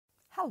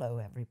Hello,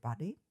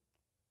 everybody.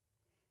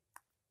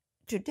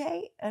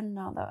 Today,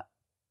 another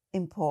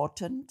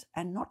important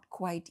and not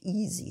quite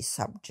easy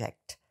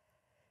subject.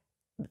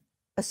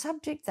 A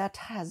subject that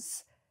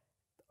has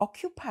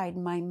occupied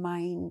my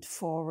mind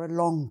for a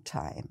long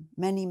time,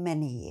 many,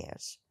 many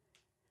years.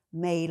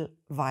 Male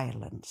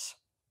violence.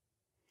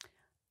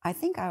 I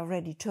think I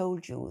already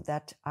told you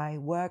that I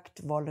worked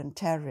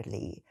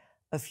voluntarily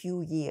a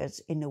few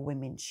years in a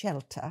women's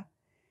shelter.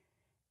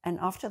 And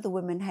after the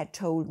women had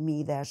told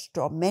me their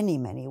story,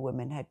 many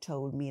women had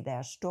told me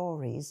their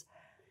stories,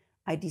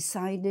 I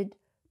decided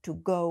to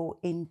go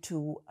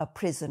into a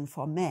prison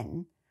for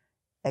men,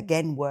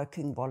 again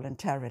working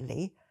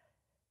voluntarily,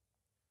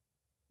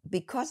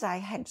 because I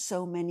had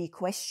so many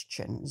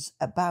questions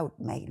about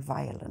male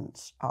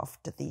violence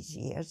after these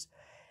years,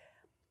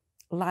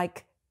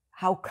 like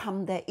how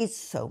come there is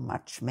so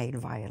much male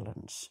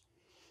violence?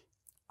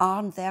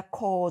 Aren't there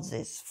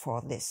causes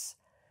for this?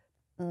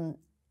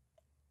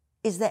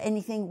 Is there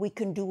anything we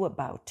can do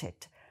about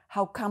it?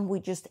 How come we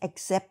just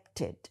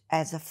accept it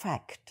as a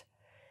fact?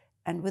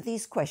 And with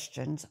these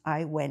questions,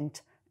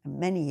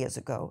 many years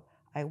ago,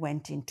 I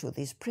went into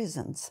these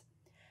prisons.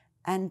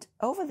 And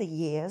over the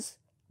years,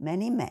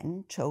 many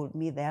men told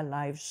me their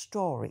life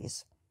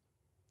stories.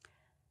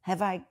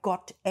 Have I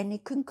got any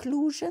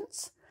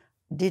conclusions?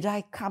 Did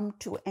I come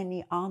to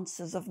any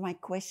answers of my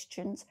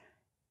questions?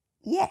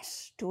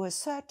 Yes, to a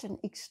certain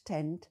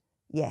extent,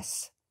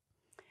 yes.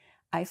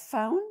 I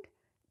found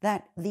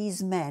that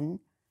these men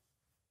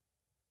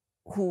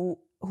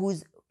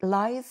whose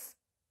life,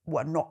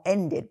 well, not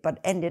ended, but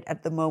ended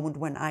at the moment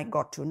when I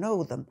got to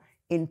know them,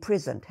 in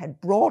prison, had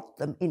brought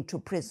them into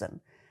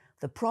prison.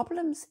 The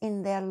problems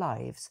in their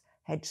lives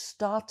had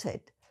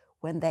started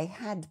when they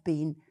had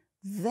been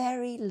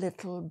very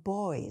little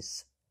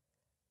boys,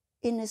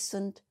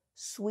 innocent,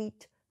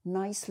 sweet,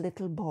 nice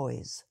little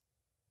boys.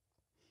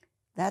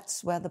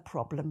 That's where the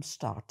problem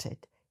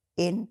started,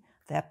 in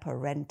their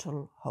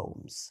parental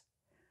homes.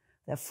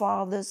 Their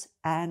fathers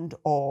and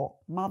or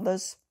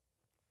mothers.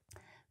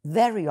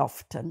 Very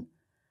often,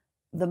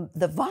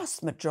 the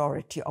vast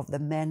majority of the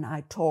men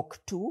I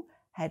talked to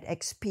had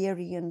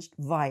experienced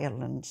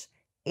violence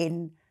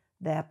in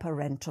their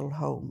parental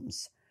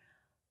homes.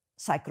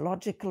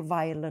 Psychological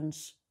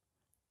violence,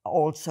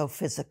 also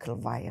physical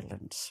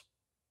violence.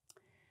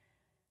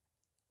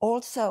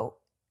 Also,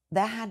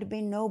 there had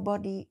been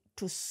nobody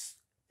to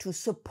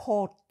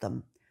support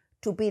them,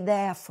 to be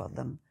there for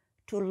them,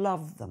 to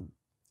love them,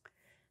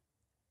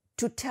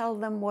 to tell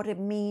them what it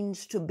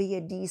means to be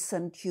a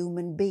decent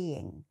human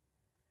being,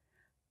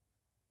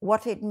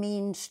 what it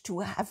means to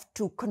have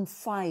to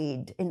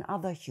confide in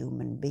other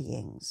human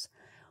beings,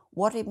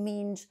 what it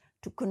means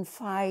to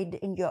confide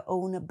in your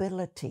own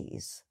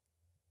abilities.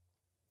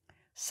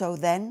 So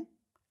then,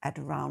 at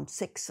around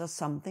 6 or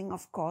something,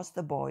 of course,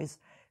 the boys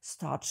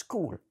start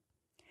school.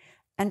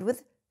 And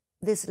with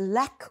this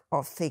lack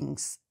of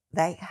things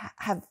they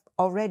have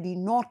already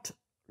not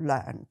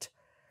learned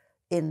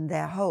in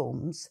their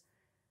homes,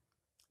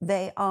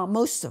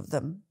 most of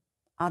them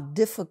are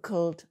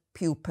difficult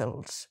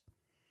pupils.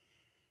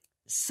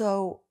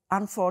 So,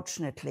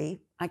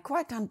 unfortunately, I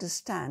quite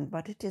understand,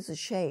 but it is a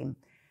shame.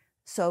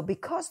 So,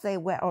 because they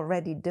were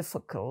already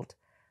difficult,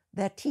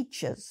 their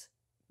teachers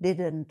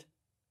didn't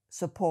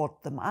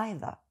support them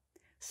either.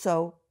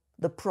 So,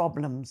 the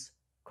problems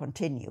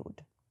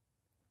continued.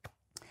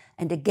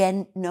 And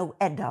again, no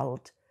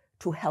adult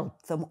to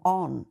help them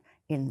on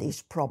in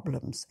these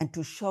problems and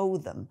to show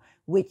them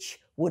which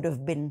would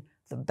have been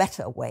the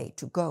better way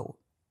to go.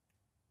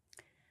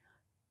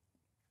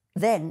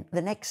 Then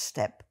the next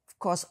step, of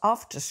course,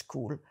 after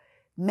school,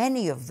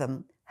 many of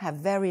them have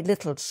very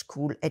little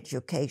school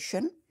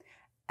education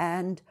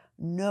and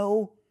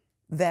no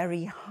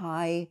very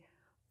high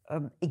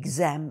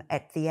exam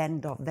at the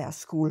end of their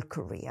school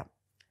career.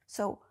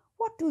 So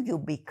what do you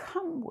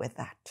become with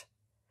that?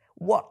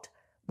 What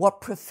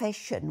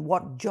profession,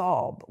 what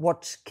job,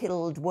 what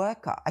skilled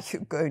worker are you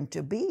going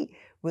to be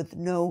with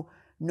no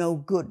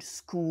good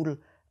school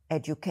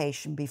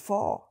education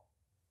before?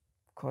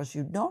 Of course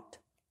you'd not.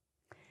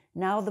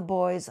 Now the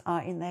boys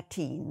are in their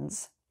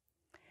teens,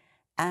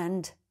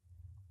 and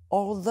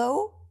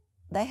although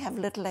they have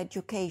little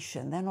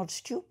education, they're not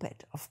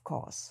stupid, of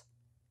course.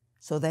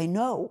 So they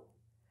know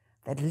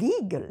that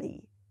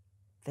legally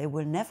they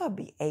will never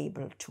be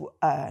able to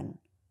earn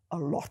a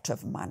lot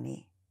of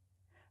money.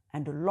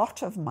 And a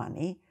lot of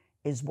money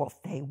is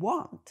what they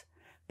want,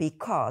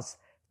 because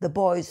the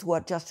boys who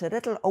are just a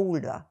little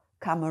older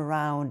come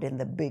around in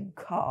the big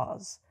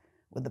cars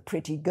with the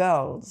pretty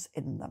girls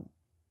in them.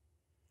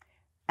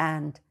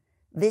 And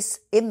this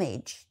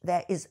image,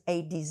 there is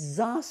a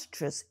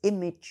disastrous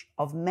image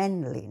of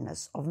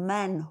manliness, of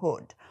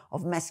manhood,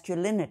 of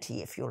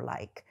masculinity, if you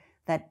like,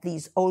 that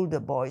these older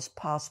boys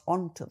pass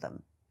on to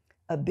them.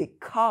 A big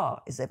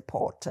car is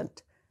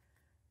important.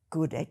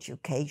 Good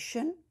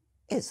education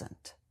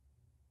isn't.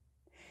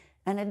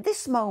 And at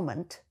this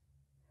moment,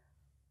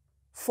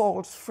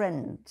 false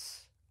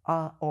friends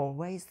are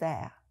always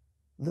there.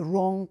 The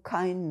wrong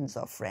kinds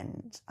of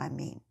friends, I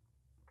mean.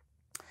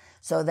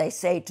 So they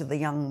say to the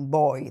young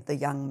boy, the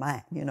young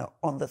man,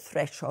 on the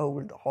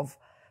threshold of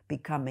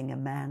becoming a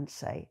man,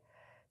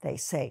 they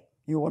say,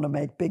 you want to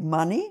make big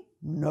money?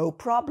 No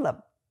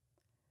problem.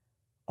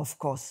 Of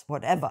course,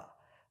 whatever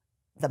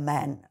the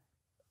man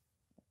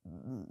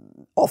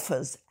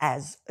offers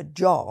as a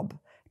job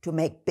to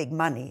make big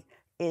money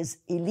is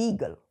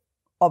illegal,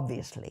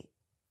 obviously.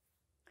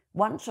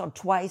 Once or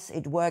twice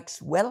it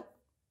works well.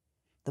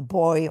 The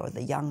boy or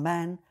the young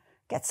man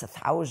gets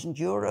 1,000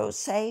 euros,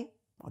 say,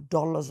 or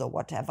dollars or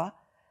whatever.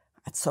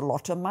 That's a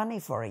lot of money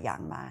for a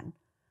young man.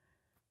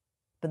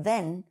 But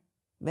then,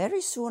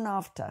 very soon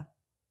after,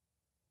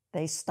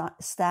 they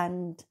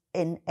stand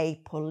in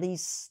a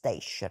police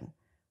station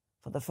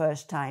for the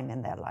first time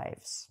in their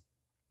lives.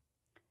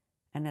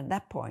 And at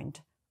that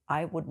point,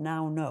 I would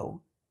now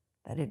know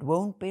that it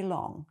won't be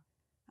long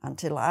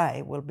until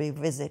I will be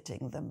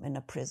visiting them in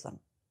a prison.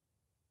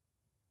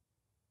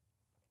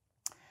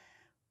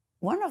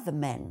 One of the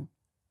men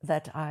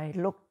that I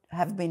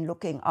have been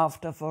looking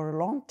after for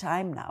a long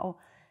time now,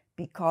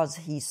 because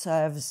he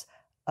serves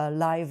a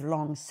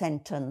lifelong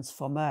sentence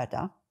for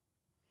murder,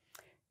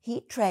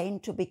 he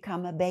trained to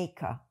become a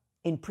baker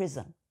in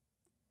prison.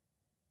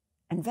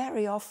 And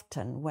very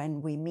often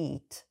when we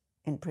meet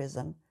in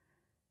prison,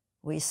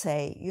 we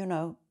say,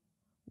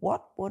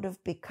 what would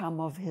have become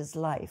of his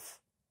life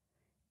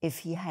if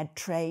he had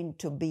trained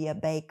to be a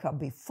baker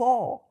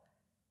before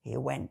he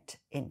went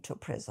into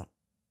prison,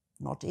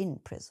 not in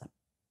prison?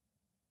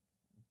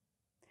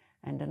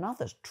 And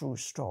another true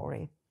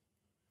story.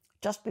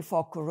 Just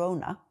before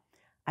Corona,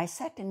 I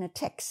sat in a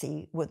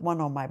taxi with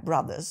one of my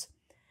brothers,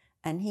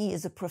 and he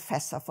is a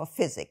professor for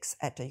physics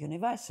at a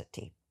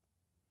university.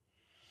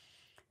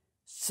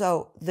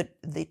 So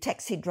the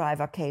taxi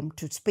driver came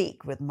to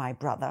speak with my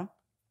brother,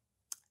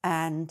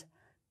 and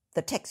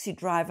the taxi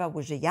driver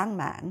was a young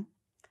man,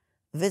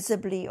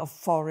 visibly of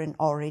foreign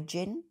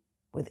origin,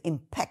 with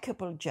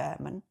impeccable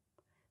German,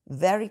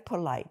 very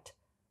polite,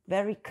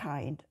 very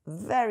kind,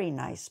 very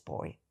nice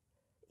boy,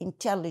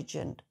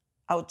 intelligent,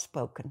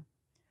 outspoken.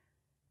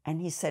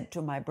 And he said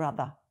to my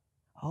brother,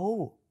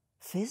 "Oh,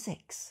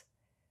 physics.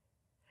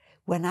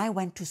 When I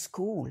went to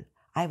school,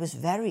 I was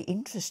very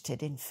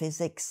interested in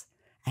physics,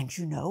 and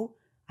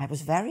I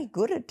was very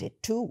good at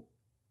it too."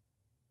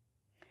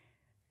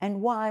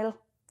 And while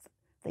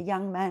the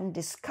young man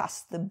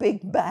discussed the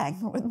Big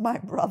Bang with my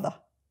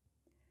brother,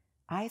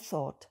 I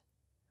thought,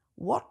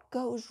 what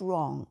goes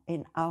wrong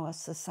in our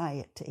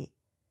society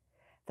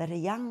that a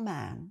young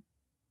man,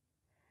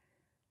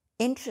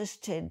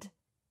 intelligent,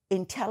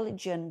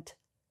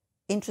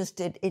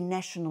 interested in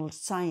national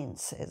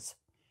sciences,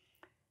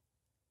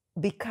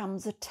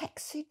 becomes a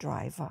taxi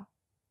driver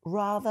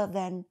rather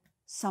than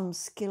some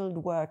skilled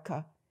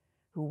worker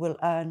who will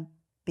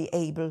be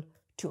able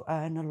to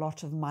earn a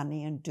lot of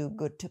money and do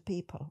good to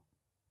people?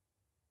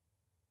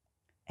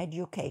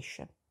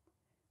 Education.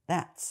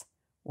 That's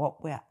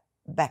what we're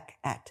back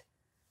at.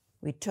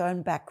 We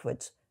turn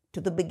backwards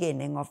to the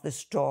beginning of the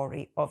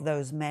story of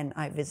those men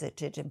I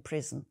visited in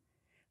prison,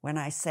 when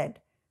I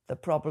said the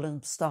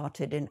problem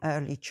started in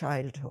early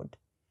childhood.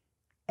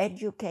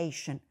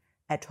 Education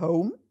at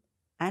home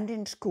and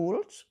in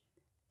schools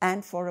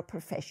and for a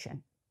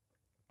profession.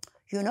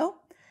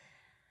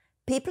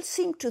 People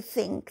seem to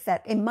think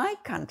that in my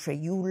country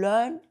you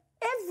learn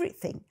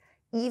everything.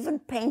 Even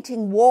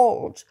painting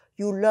walls,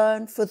 you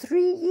learn for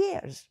 3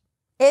 years.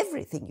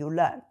 Everything you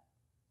learn.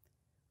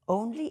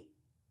 Only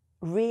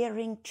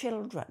rearing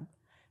children.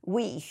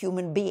 We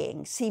human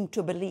beings seem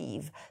to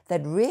believe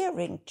that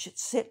rearing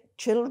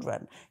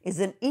children is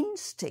an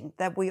instinct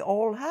that we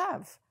all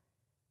have.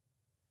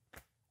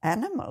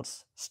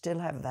 Animals still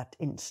have that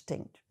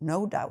instinct,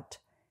 no doubt.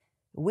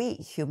 We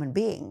human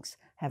beings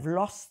have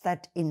lost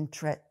that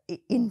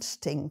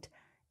instinct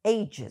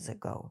ages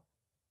ago.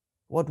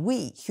 What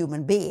we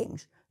human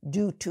beings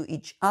do to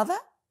each other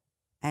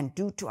and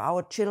do to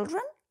our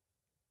children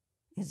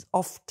is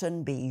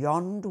often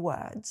beyond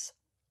words.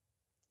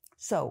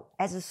 So,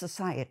 as a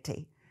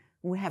society,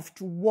 we have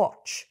to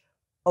watch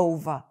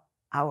over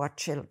our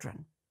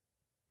children.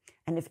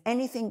 And if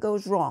anything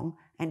goes wrong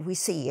and we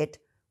see it,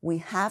 we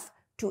have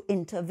to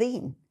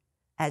intervene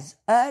as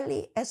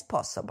early as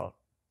possible.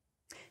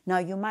 Now,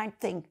 you might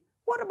think,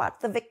 what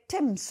about the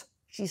victims?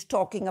 She's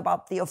talking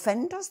about the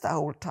offenders the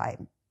whole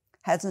time.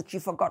 Hasn't she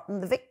forgotten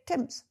the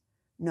victims?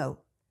 No,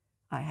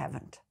 I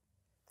haven't.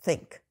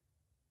 Think.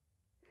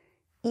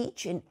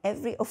 Each and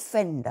every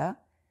offender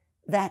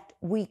that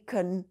we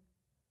can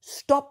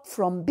stop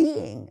from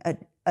being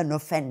an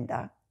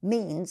offender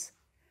means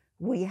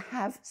we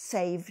have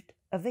saved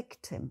a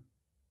victim.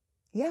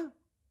 Yeah,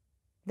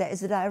 there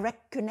is a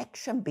direct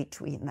connection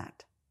between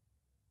that.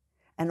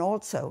 And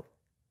also,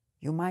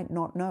 you might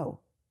not know,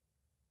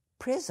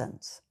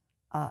 prisons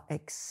are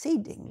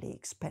exceedingly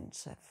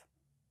expensive.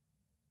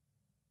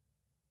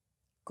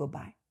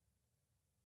 Goodbye.